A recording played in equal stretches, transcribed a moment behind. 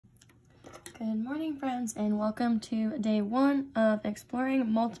Good morning, friends, and welcome to day 1 of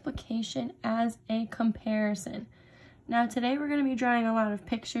exploring multiplication as a comparison. Now, today we're going to be drawing a lot of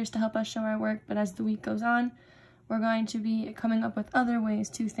pictures to help us show our work, but as the week goes on, we're going to be coming up with other ways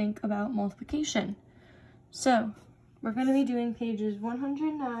to think about multiplication. So, we're going to be doing pages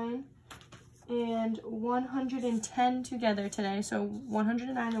 109 and 110 together today, so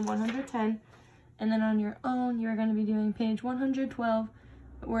 109 and 110, and then on your own, you're going to be doing page 112,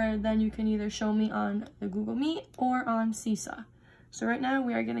 where then you can either show me on the Google Meet or on Seesaw. So right now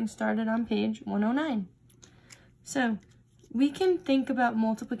we are getting started on page 109. So we can think about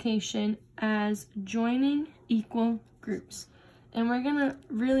multiplication as joining equal groups. And we're gonna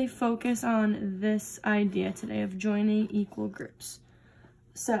really focus on this idea today of joining equal groups.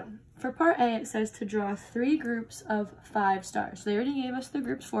 So for part A, it says to draw 3 groups of 5 stars. So they already gave us the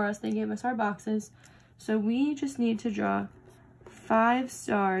groups for us, they gave us our boxes. So we just need to draw 5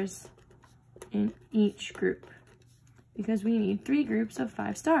 stars in each group because we need 3 groups of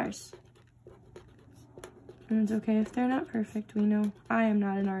 5 stars. And it's okay if they're not perfect. We know I am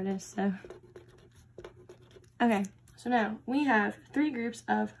not an artist, so. Okay, so now we have 3 groups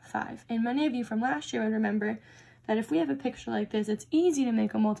of 5. And many of you from last year would remember that if we have a picture like this, it's easy to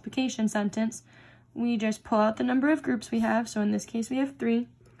make a multiplication sentence. We just pull out the number of groups we have. So in this case, we have 3,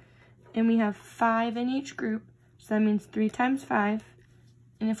 and we have 5 in each group. So that means 3 times 5.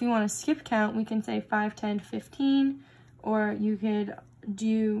 And if we want to skip count, we can say 5, 10, 15. Or you could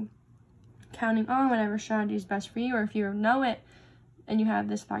do counting on whatever strategy is best for you. Or if you know it and you have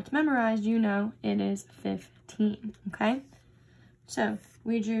this fact memorized, you know it is 15. Okay? So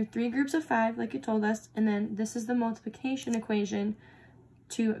we drew 3 groups of 5 like it told us. And then this is the multiplication equation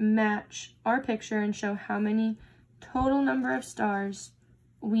to match our picture and show how many total number of stars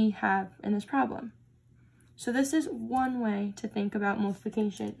we have in this problem. So this is one way to think about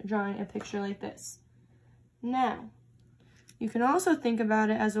multiplication, drawing a picture like this. Now, you can also think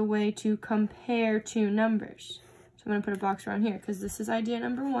about it as a way to compare 2 numbers. So I'm going to put a box around here because this is idea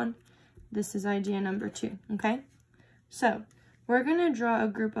number 1, this is idea number 2, okay? So we're going to draw a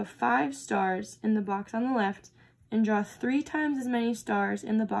group of 5 stars in the box on the left and draw 3 times as many stars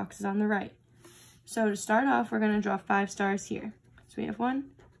in the boxes on the right. So to start off, we're going to draw 5 stars here. So we have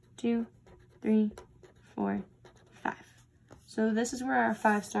 1, 2, 3, 4, 5. So this is where our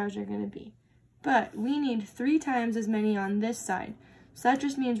 5 stars are going to be. But we need 3 times as many on this side. So that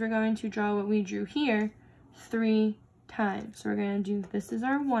just means we're going to draw what we drew here 3 times. So we're going to do, this is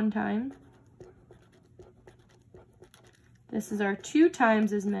our 1 time. This is our 2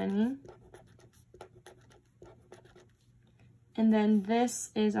 times as many. And then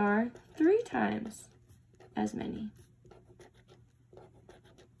this is our 3 times as many.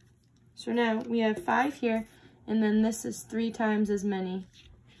 So now we have 5 here, and then this is 3 times as many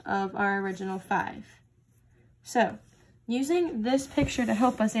of our original 5. So using this picture to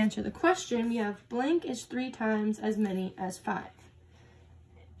help us answer the question, we have blank is 3 times as many as 5.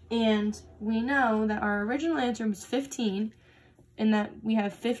 And we know that our original answer was 15, and that we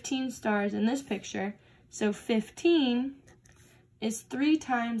have 15 stars in this picture. So 15 is 3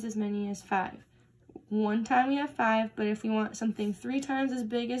 times as many as 5. One time we have 5, but if we want something 3 times as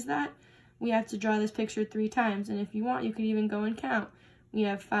big as that, we have to draw this picture 3 times. And if you want, you could even go and count. We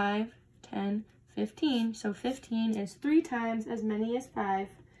have 5, 10, 15. So 15 is 3 times as many as 5.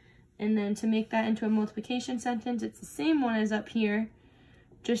 And then to make that into a multiplication sentence, it's the same one as up here,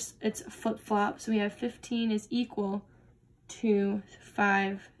 just it's flip-flop. So we have 15 is equal to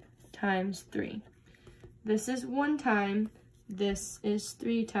 5 times 3. This is 1 time. This is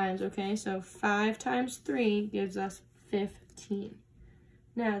 3 times, okay? So 5 times 3 gives us 15.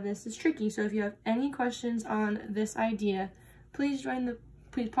 Now, this is tricky, so if you have any questions on this idea, please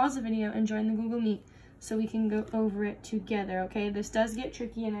pause the video and join the Google Meet so we can go over it together, okay? This does get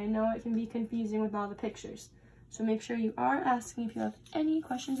tricky, and I know it can be confusing with all the pictures. So make sure you are asking if you have any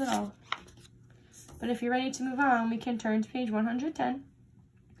questions at all. But if you're ready to move on, we can turn to page 110,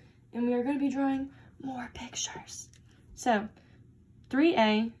 and we are going to be drawing more pictures. So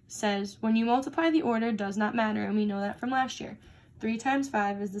 3A says, when you multiply, the order does not matter, and we know that from last year. 3 times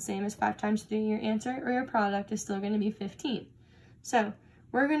 5 is the same as 5 times 3. Your answer or your product is still going to be 15. So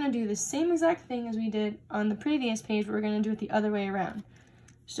we're going to do the same exact thing as we did on the previous page, but we're going to do it the other way around.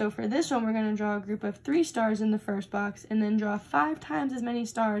 So for this one, we're going to draw a group of 3 stars in the first box and then draw 5 times as many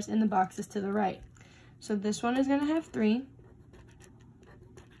stars in the boxes to the right. So this one is going to have 3.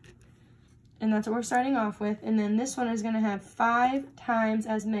 And that's what we're starting off with. And then this one is going to have 5 times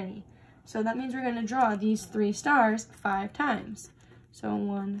as many. So that means we're going to draw these 3 stars 5 times. So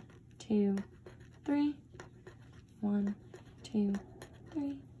 1, 2, 3, 1, 2,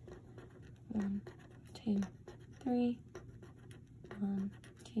 3, 1, 2, 3. 1,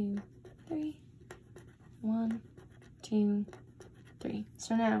 2, 3. 1, 2, 3.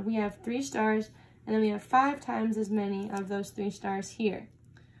 So now we have 3 stars, and then we have 5 times as many of those 3 stars here.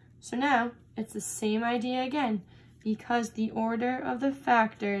 So now it's the same idea again, because the order of the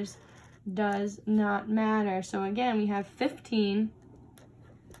factors does not matter. So again, we have 15,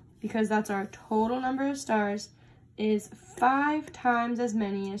 because that's our total number of stars, is 5 times as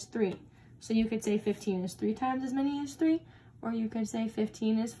many as 3. So you could say 15 is 3 times as many as 3, or you could say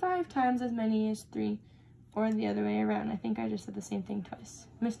 15 is 5 times as many as 3, or the other way around. I think I just said the same thing twice.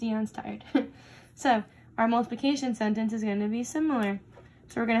 Miss Dion's tired. So our multiplication sentence is going to be similar.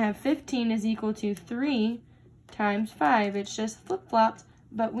 So we're going to have 15 is equal to 3 times 5. It's just flip-flopped,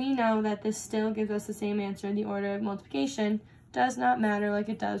 but we know that this still gives us the same answer. The order of multiplication does not matter like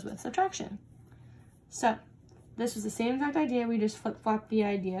it does with subtraction. So this was the same exact idea, we just flip-flopped the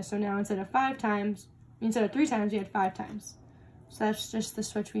idea. So now instead of 3 times, we had 5 times. So that's just the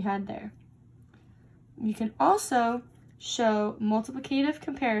switch we had there. You can also show multiplicative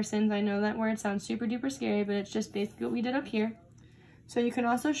comparisons. I know that word sounds super duper scary, but it's just basically what we did up here. So you can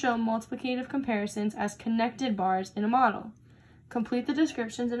also show multiplicative comparisons as connected bars in a model. Complete the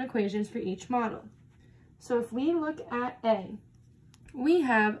descriptions and equations for each model. So if we look at A, we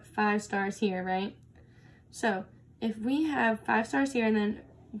have 5 stars here, right? So if we have 5 stars here, and then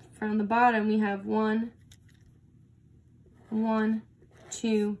from the bottom we have 1,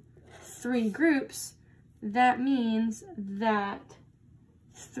 2, 3 groups, that means that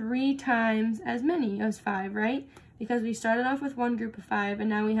 3 times as many as 5, right? Because we started off with 1 group of 5, and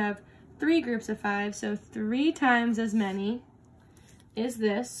now we have 3 groups of 5, so 3 times as many is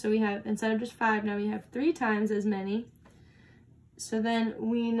this. So we have, instead of just 5, now we have 3 times as many. So then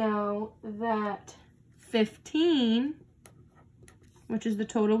we know that 15, which is the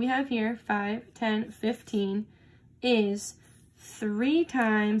total we have here, 5, 10, 15, is 3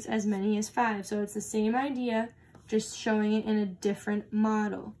 times as many as 5. So it's the same idea, just showing it in a different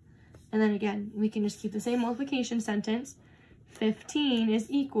model. And then again, we can just keep the same multiplication sentence. 15 is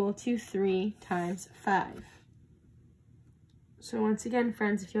equal to 3 times 5. So once again,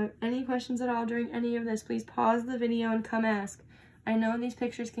 friends, if you have any questions at all during any of this, please pause the video and come ask. I know these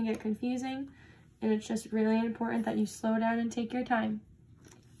pictures can get confusing, and it's just really important that you slow down and take your time.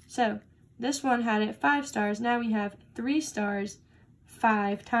 So this one had it 5 stars. Now we have 3 stars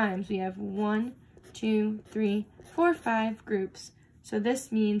 5 times. We have 1, 2, 3, 4, 5 groups. So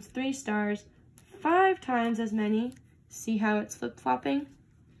this means 3 stars 5 times as many. See how it's flip-flopping?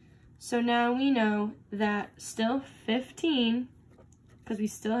 So now we know that still 15, because we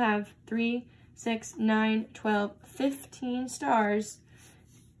still have 3, 6, 9, 12, 15 stars,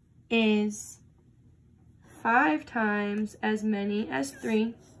 is 5 times as many as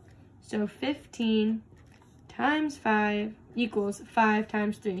 3. So 15 times 5 equals 5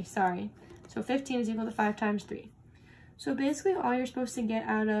 times 3, sorry. So 15 is equal to 5 times 3. So basically all you're supposed to get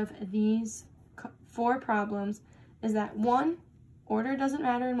out of these 4 problems is that 1, order doesn't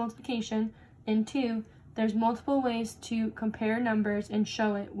matter in multiplication, and 2, there's multiple ways to compare numbers and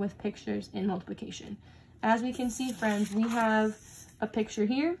show it with pictures in multiplication. As we can see, friends, we have a picture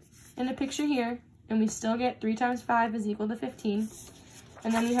here and a picture here, and we still get 3 times 5 is equal to 15.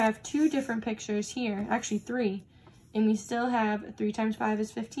 And then we have 2 different pictures here, actually 3, and we still have 3 times 5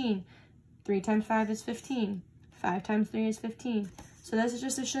 is 15, 3 times 5 is 15, 5 times 3 is 15. So this is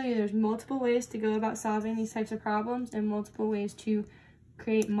just to show you there's multiple ways to go about solving these types of problems and multiple ways to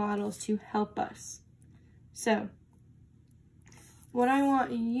create models to help us. So what I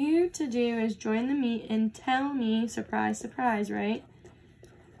want you to do is join the meet and tell me, surprise, surprise, right?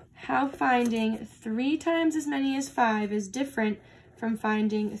 How finding 3 times as many as 5 is different from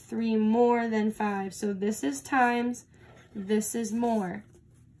finding 3 more than 5. So this is times, this is more.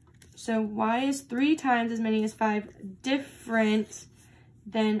 So why is 3 times as many as 5 different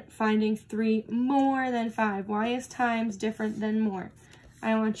than finding 3 more than 5? Why is times different than more?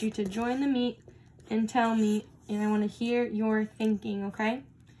 I want you to join the meet and tell me, and I want to hear your thinking, okay?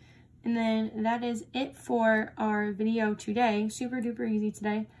 And then that is it for our video today. Super duper easy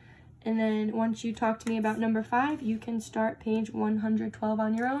today. And then once you talk to me about number 5, you can start page 112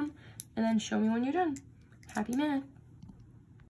 on your own and then show me when you're done. Happy math!